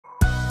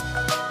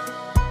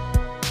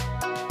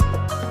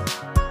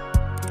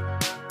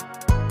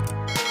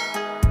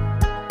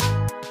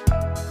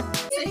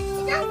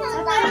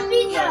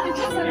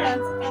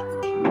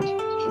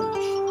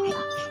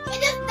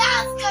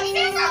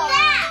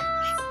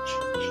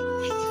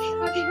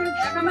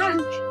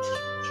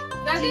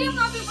Dati yung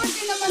happy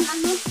birthday naman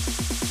ano?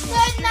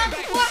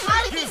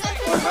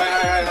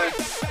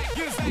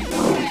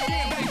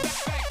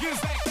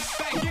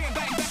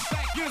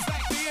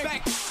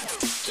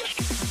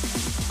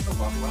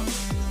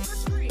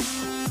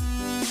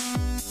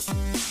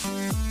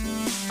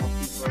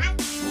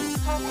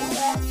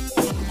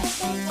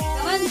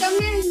 Naman, come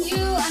here,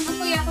 you, ano,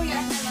 kuya,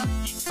 ano?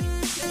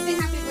 Say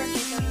happy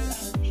birthday to you.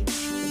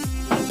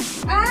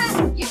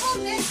 You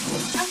hold this.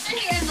 After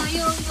you, ano,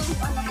 yung,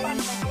 ano,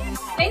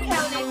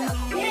 later.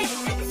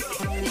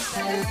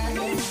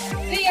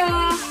 Leo,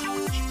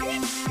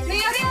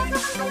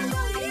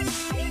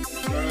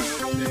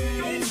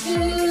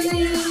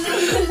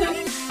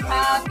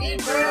 happy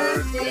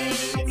birthday to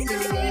you. Happy birthday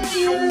to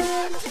you.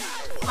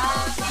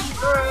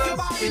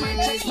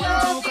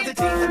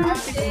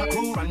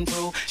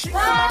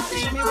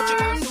 Happy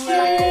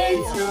birthday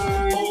to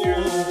you.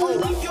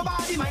 Your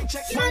body might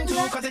check 1, 2,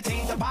 'cause it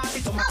ain't the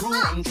party to my crew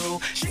run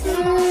through.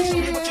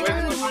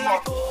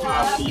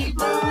 Happy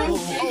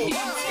birthday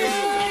to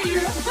you.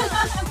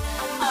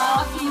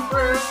 Happy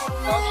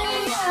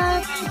birthday,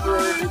 happy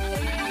birthday.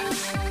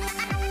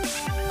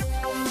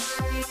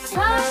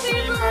 Happy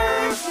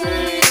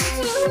birthday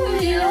to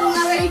you.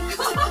 Aray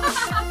ko. Go.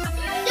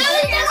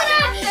 Yay!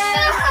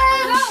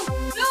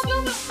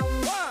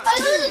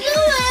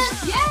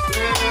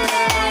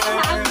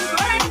 Happy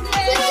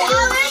birthday.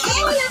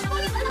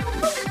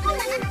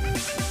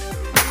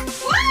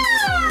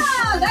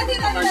 Wow! Dati.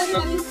 Happy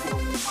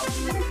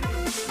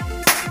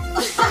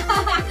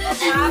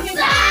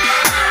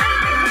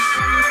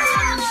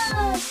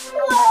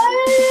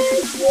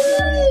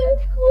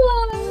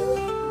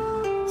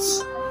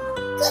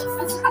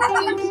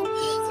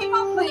Si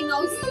Mom by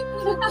nose.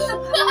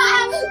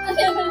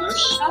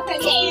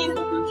 Okay.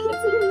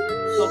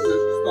 Stop it.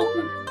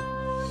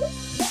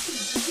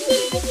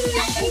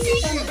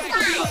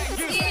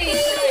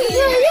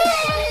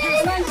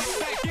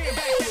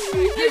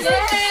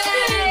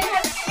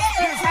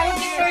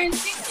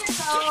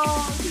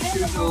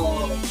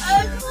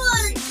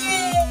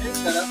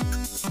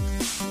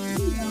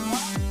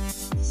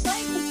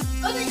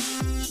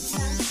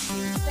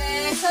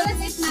 So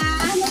that's it na.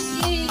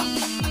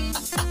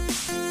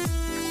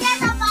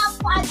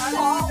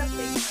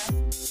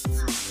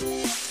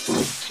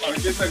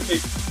 Get the cake.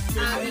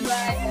 Happy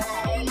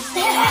birthday.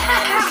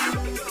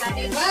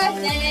 Happy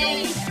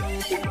birthday.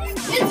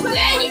 It's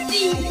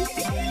crazy.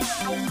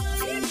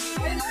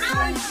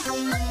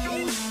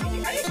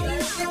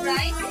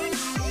 Right?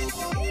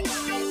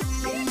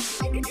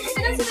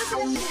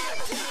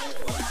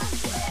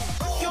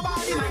 Your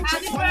body might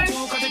check 1,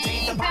 2, 'cause it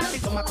ain't the party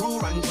to my crew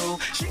run through.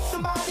 Shake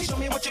somebody, show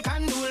me what you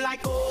can do,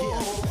 like your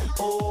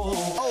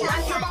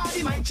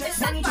body might check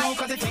 1, 2,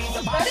 'cause it ain't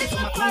the party to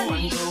my crew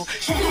run through.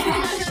 Shake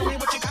somebody, show me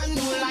what you can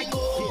do, like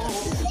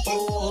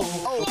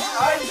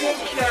Hi,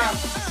 Jessica.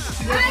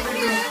 Hi,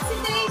 si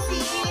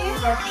Daisy.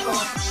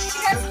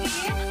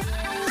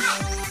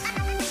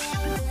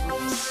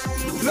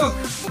 Look.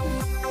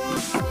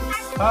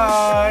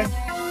 Hi.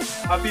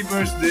 Happy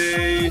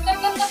birthday.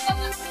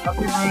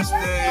 Happy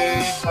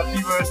birthday. Happy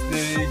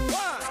birthday.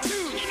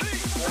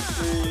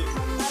 Birthday.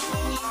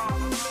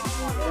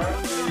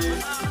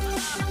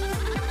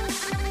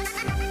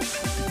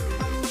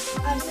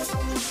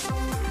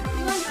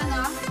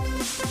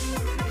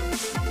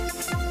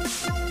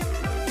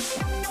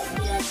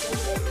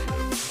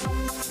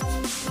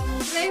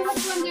 Ray,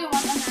 which one do you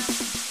want, Anna?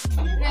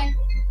 Ray.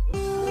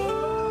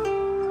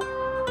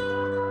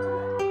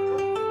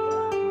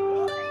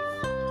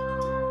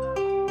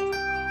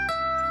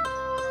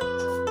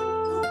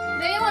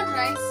 Do you want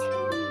rice?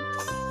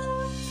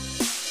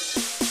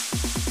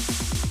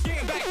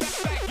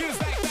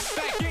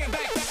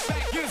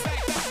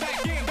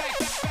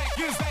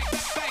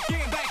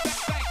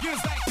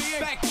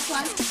 Which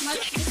one? This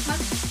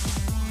much?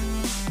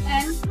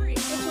 And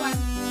which one?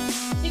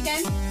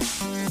 Chicken?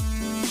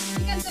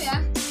 Chicken too,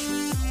 yeah?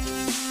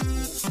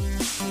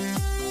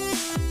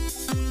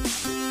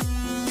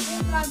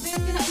 Grabe,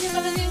 kinain niya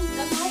pala na yung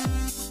ano?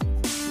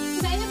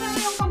 Kinain niya pala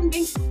yung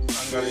kambing.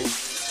 Ang galing.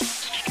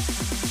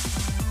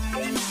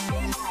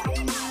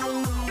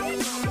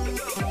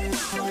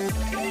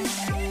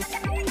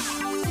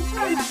 Which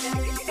one natin?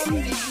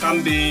 Kambing.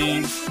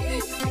 Kambing.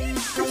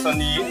 Gusto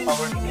ni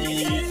Albert. Excuse me.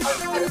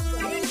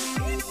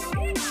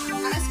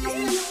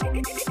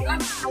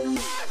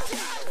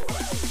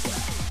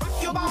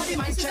 your body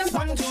might check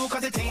 1, 2,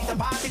 'cause it ain't the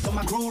party to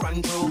my crew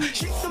run through.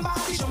 Shake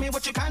somebody, show me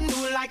what you can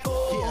do, like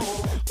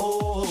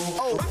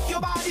rock your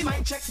body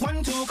might check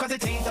 1, 2, 'cause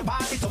it ain't the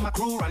party to my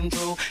crew run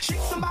through. Shake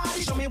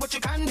somebody, show me what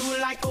you can do,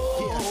 like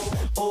 1,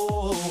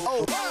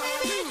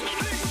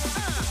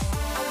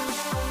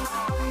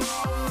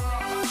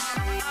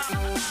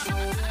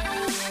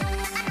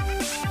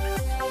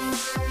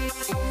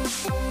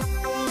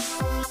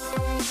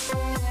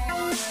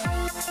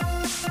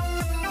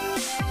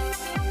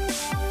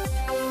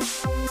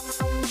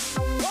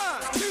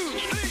 2,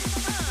 3.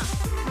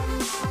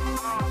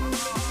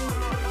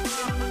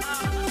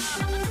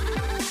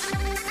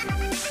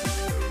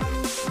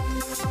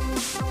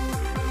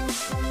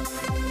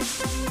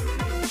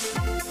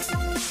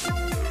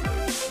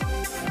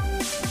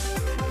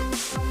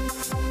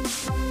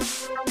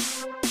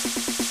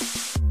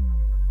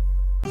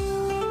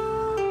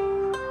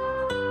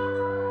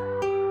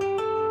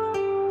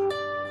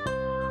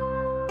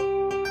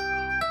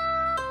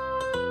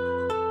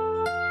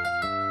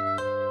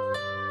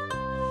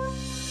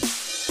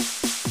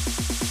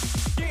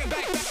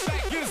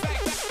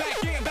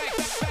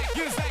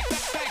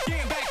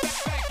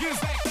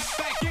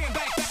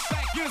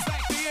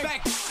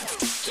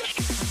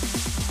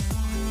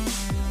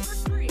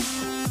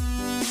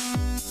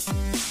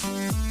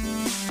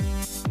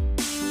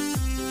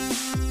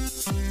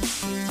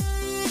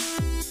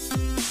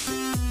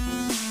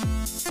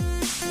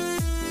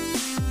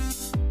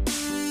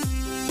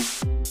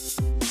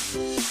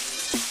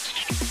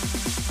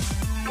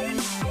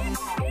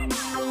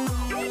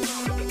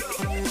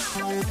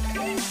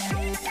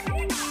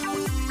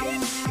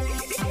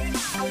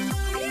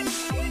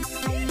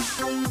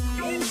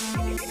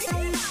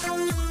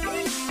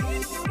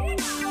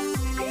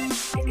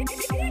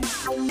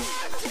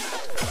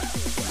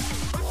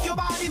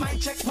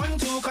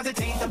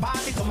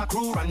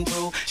 crew run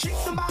through. Shake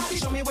somebody,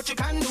 show me what you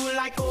can do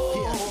like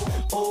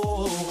rock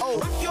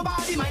your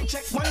body, mic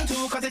check 1,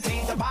 2, cause it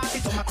ain't a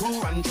party till my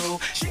crew run through.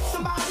 Shake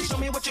somebody, show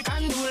me what you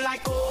can do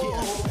like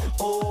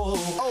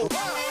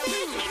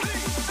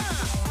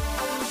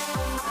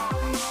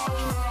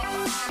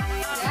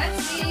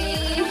That's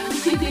it.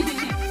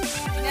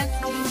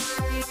 That's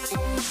it.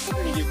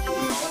 Hindi po,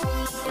 no?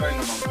 Try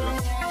naman ko lang.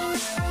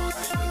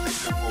 Ay,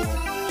 ito po.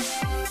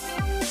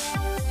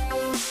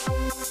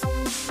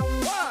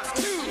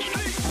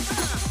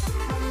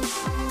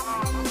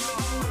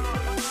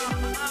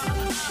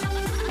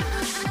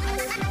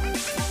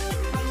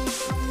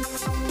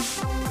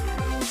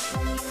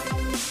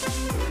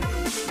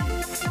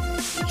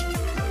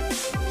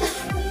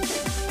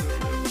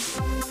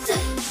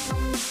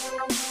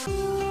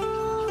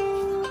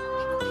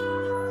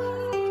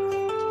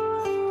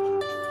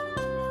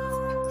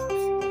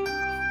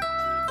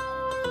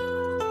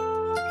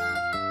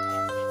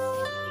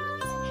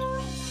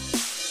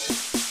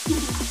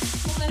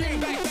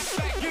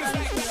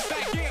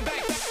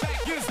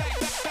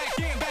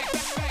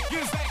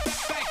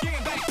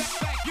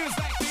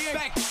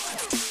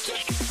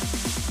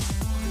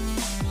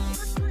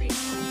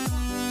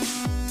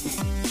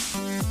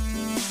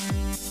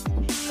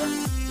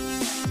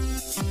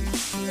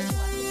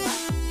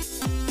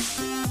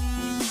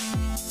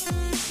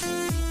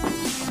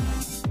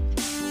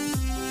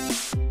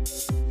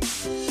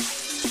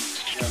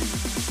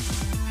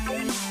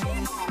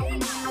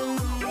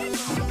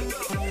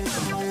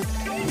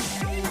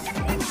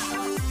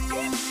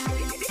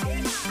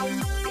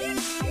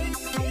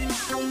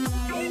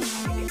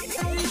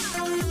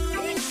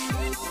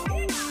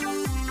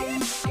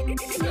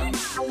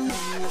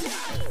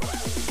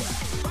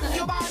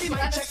 Your body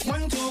might check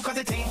 1, 2, cause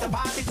it ain't the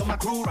party till my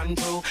crew run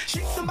through.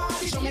 Shake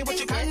somebody, show me what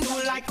you can do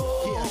like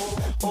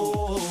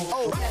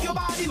rock your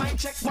body might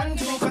check 1,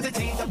 2, cause it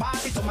ain't the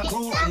party till my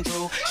crew run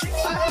through. Shake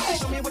somebody,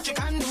 show me what you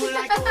can do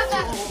like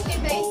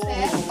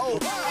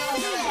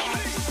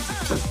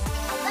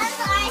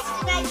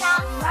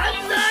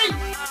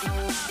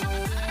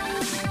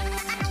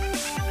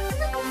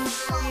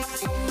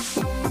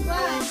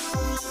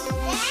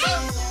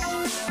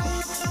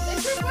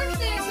It's your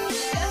birthday, so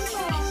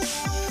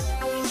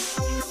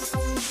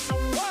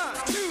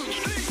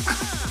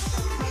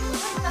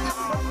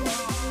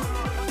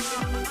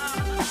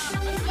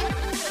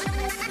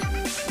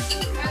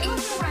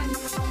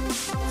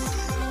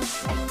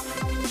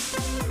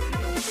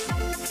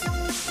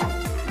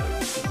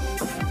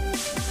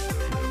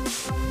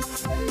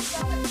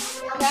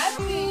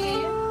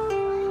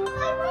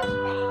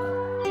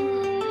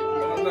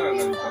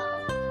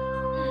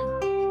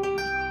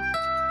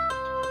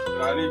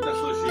Narita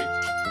sushi.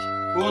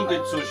 Who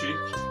wanted sushi?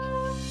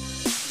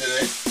 Did I?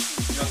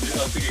 You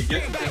want to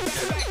get?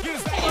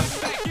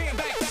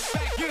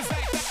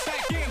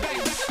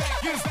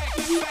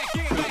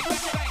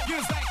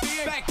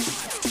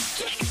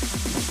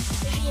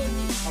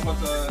 How about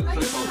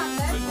soy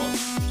sauce? Soy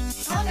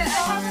sauce. Okay, I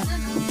haven't.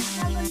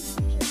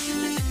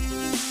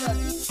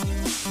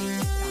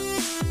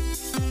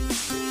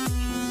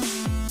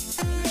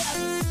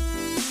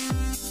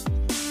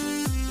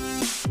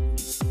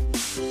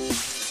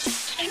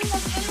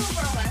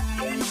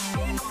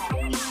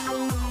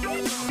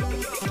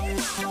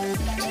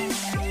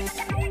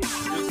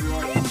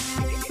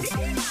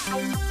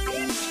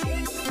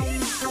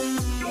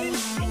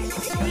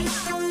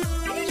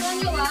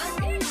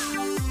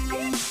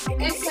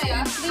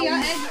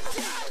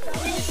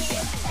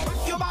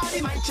 your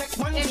body might check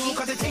 1, 2,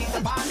 cause it ain't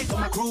the party till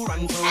my crew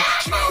run through.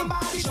 Shake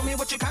somebody, show me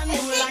what you can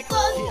do like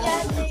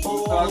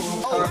rock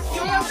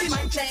your body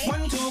might check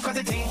 1, 2, cause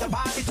it ain't the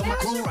party till my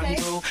crew run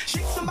through.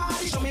 Shake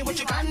somebody, show me what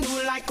you can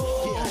do like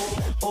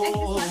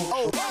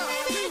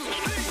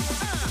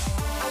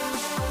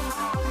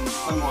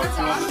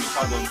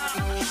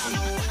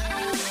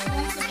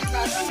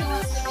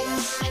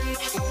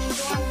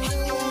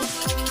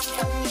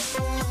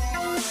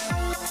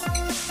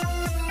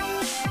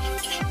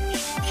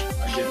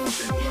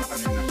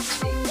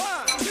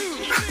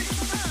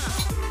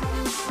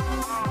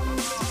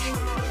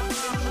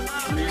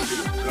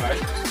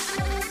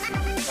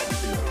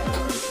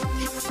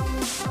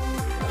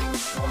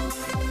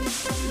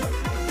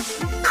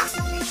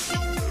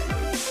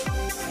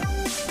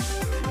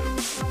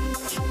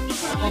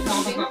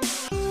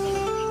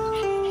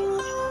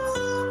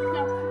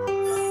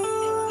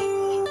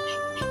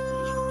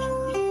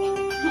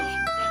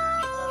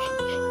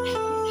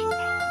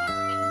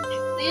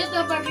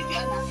Barbecue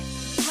anak.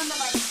 Mana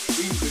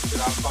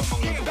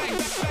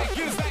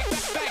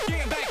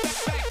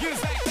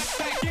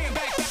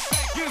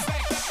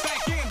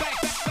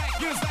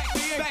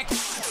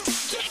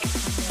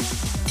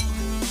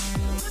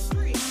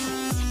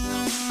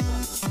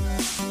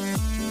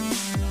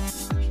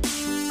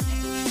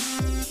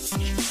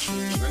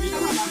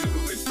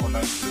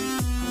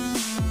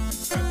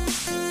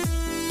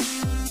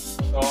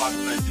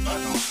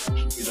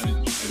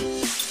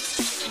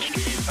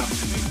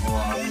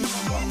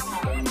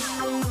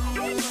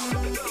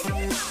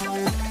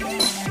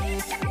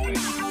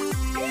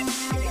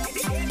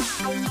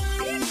Your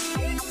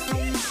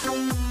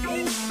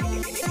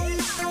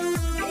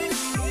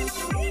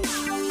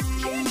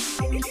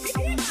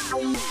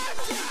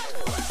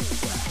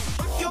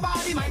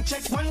body might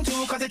check 1,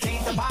 2, cause it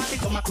ain't the party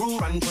till my crew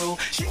run through.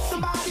 Shake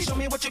somebody, show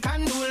me what you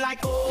can do like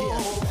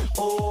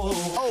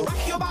oh.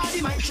 Rock your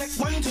body might check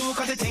 1, 2,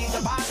 cause it ain't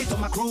the party till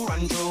my crew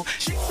run through.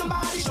 Shake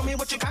somebody, show me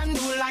what you can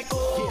do like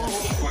oh.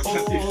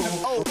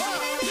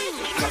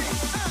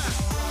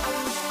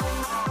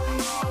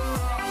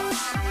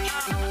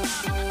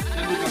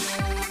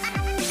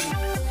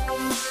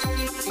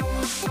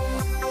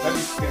 Let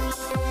me skin.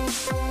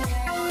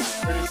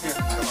 Let me skin.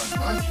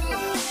 Come on.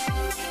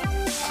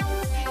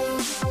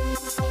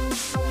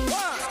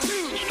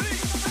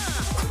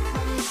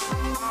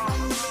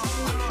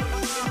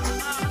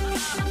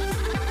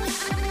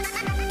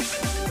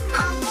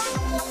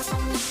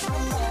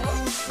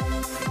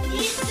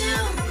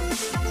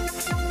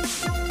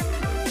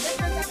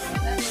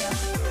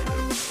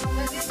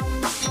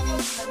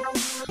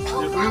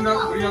 Bring the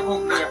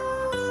coke there.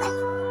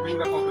 Bring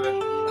the coke there.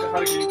 How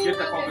do you get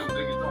the coke and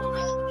bring it over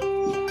there?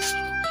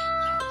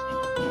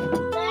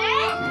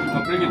 No,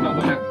 bring it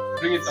over there.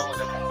 Bring it over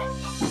there.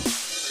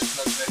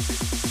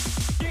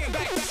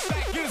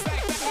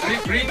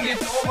 Bring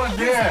it over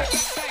there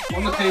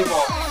on the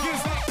table.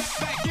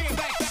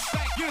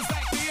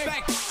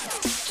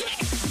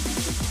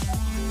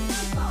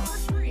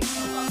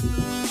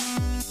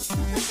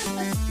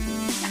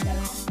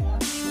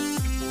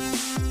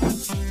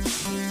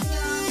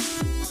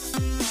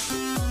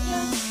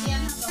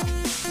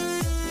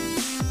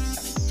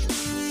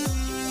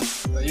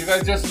 You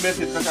guys just met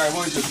it, but I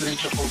want you to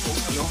drink the cocoa.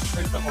 You know,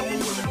 take the cocoa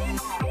over there.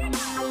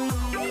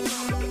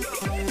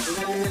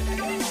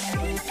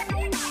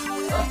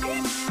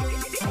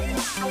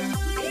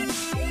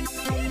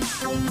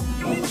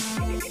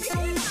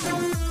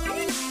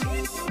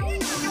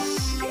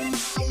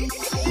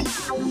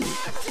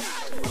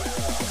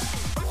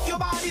 Your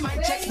body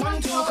might check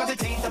 1, 2, cause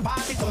it ain't the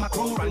party till my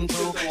crew run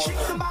through. Shake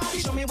somebody,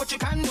 show me what you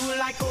can do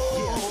like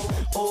oh.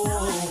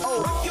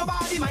 Rock your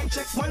body might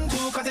check 1,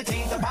 2, cause it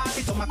ain't the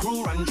party till my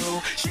crew run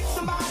through. Shake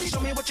somebody, show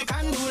me what you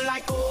can do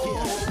like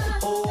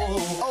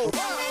oh.